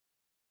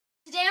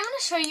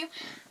to show you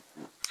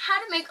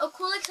how to make a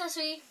cool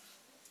accessory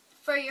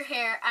for your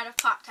hair out of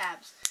pop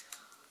tabs.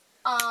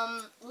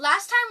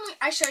 Last time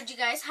I showed you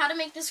guys how to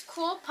make this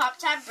cool pop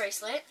tab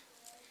bracelet,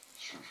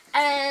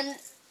 and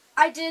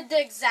I did the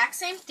exact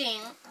same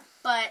thing,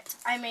 but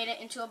I made it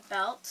into a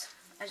belt,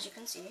 as you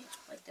can see,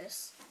 like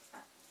this.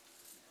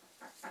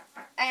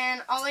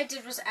 And all I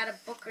did was add a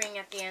book ring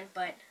at the end,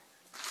 but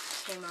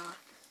it came off.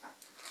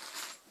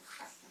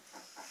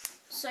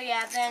 So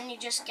yeah, then you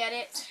just get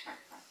it.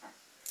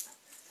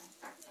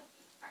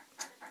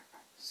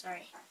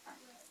 Sorry.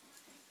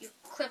 You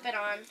clip it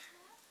on.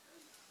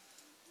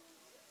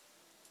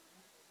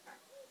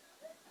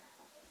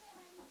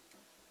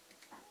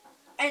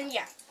 And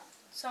yeah,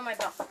 so my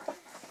belt.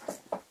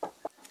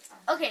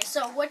 Okay,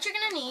 so what you're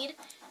gonna need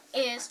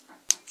is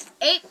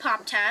 8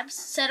 pop tabs.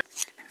 Set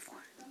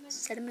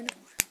them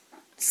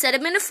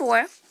in a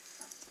 4.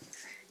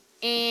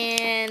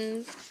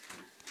 And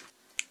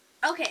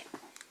okay,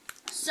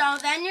 so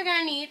then you're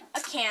gonna need a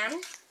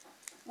can,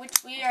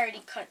 which we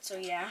already cut, so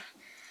yeah.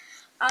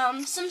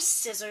 Some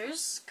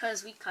scissors,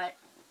 cause we cut,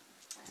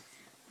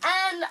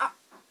 and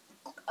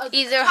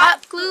either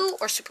hot glue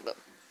or super glue.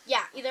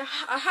 Yeah, either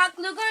a hot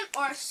glue gun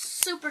or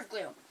super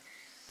glue.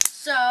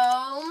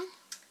 So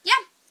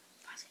yeah.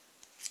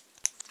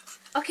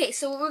 Okay,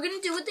 so what we're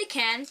gonna do with the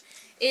can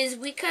is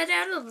we cut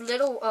out a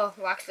little,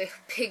 actually a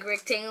big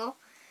rectangle,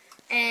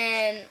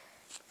 and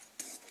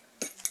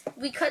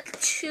we cut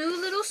 2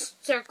 little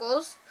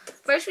circles.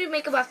 First we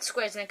make about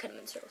squares and then cut them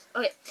in circles.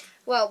 Okay,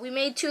 well, we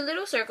made 2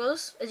 little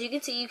circles. As you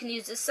can see, you can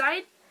use this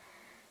side.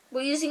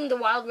 We're using the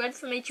Wild Red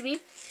from HB,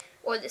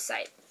 or this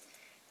side.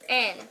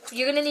 And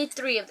you're going to need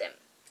 3 of them.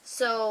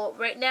 So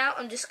right now,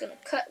 I'm just going to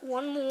cut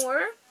one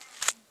more.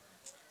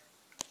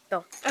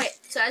 Oh. Okay,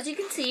 so as you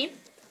can see,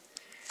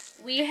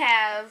 we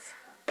have,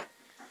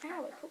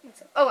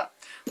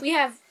 we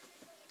have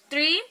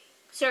 3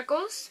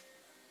 circles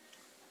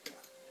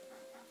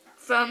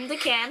from the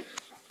can.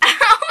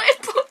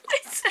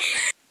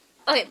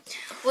 Okay,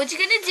 what you're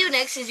going to do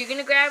next is you're going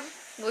to grab,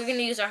 we're going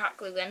to use our hot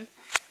glue gun.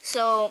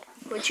 So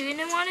what you're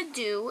going to want to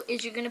do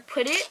is you're going to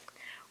put it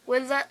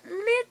where that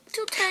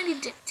little tiny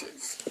dent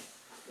is.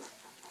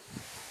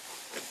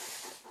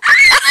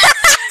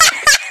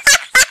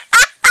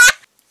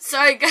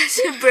 Sorry guys,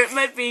 I burnt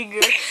my finger.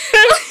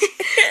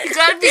 You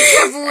gotta be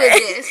careful with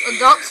this.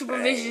 Adult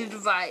supervision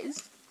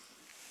advised.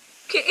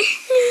 Okay.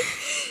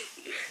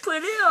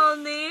 Put it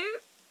on there.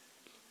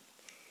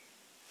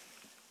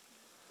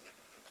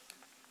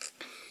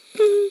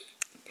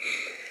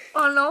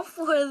 On all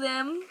 4 of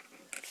them.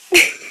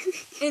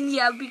 And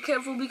yeah, be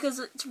careful because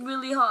it's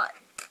really hot.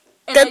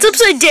 And that's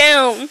upside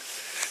down.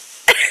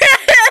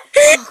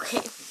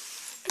 Okay.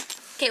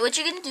 Okay, what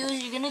you're gonna do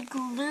is you're gonna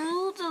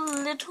glue the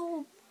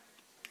little,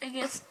 I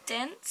guess,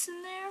 dents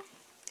in there,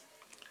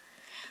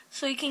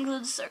 so you can glue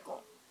the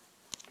circle.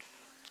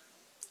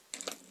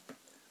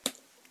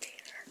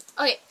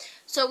 Okay,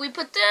 so we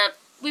put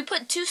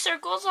 2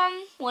 circles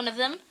on one of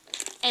them,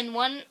 and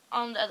 1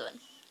 on the other one.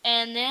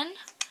 And then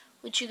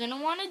what you're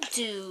gonna want to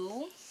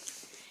do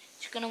is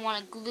you're gonna want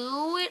to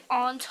glue it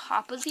on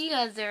top of the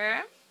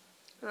other,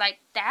 like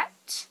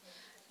that,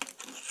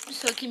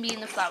 so it can be in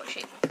the flower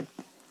shape.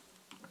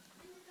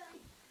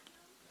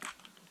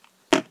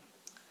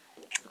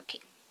 Okay.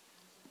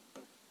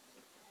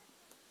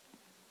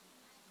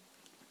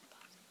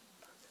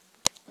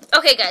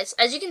 Okay guys,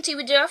 as you can see,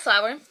 we did our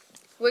flower.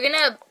 We're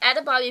gonna add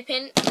a bobby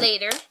pin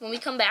later when we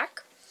come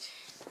back,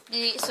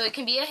 so it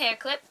can be a hair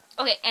clip.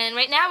 Okay, and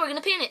right now we're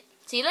gonna pin it.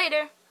 See you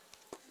later.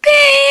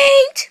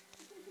 Paint!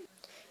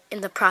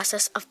 In the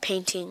process of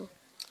painting.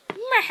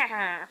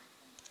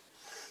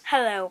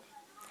 Hello.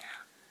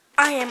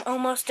 I am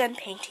almost done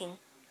painting.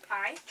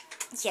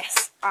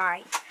 Yes,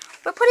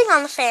 We're putting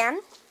on the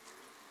fan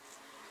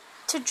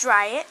to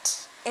dry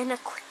it in a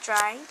quick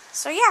dry.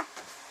 So yeah.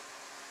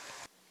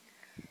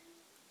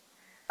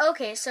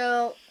 Okay,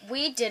 so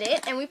we did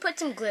it, and we put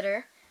some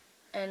glitter,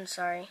 and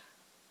sorry,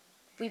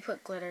 we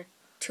put glitter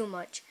too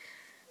much.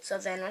 So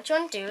then what you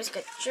want to do is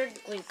get your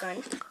glue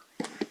gun,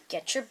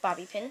 get your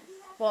bobby pin.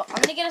 Well, I'm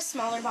going to get a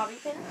smaller bobby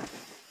pin,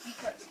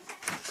 because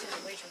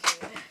it's way too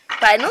big.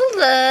 Final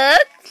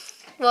look.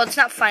 Well, it's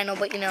not final,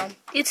 but you know,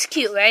 it's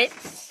cute, right?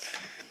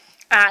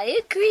 I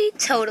agree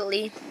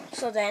totally.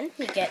 So then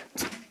we get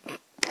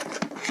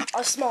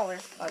a smaller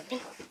bobby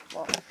pin.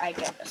 Well, I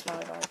get a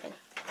smaller bobby pin.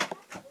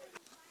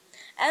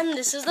 And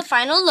this is the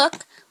final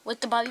look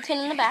with the bobby pin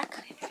in the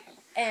back.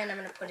 And I'm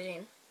going to put it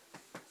in.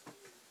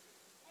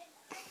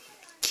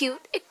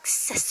 Cute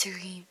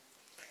accessory.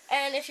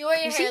 And if you wear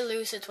your hair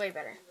loose, it's way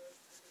better.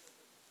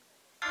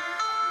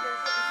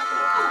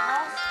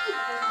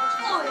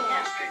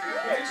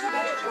 It's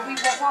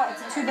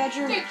a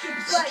 2-bedroom. It's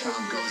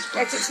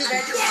a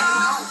 2-bedroom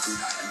house.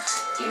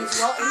 It's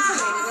well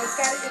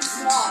insulated. It's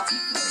small,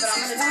 but I'm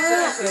gonna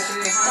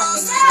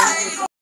do it.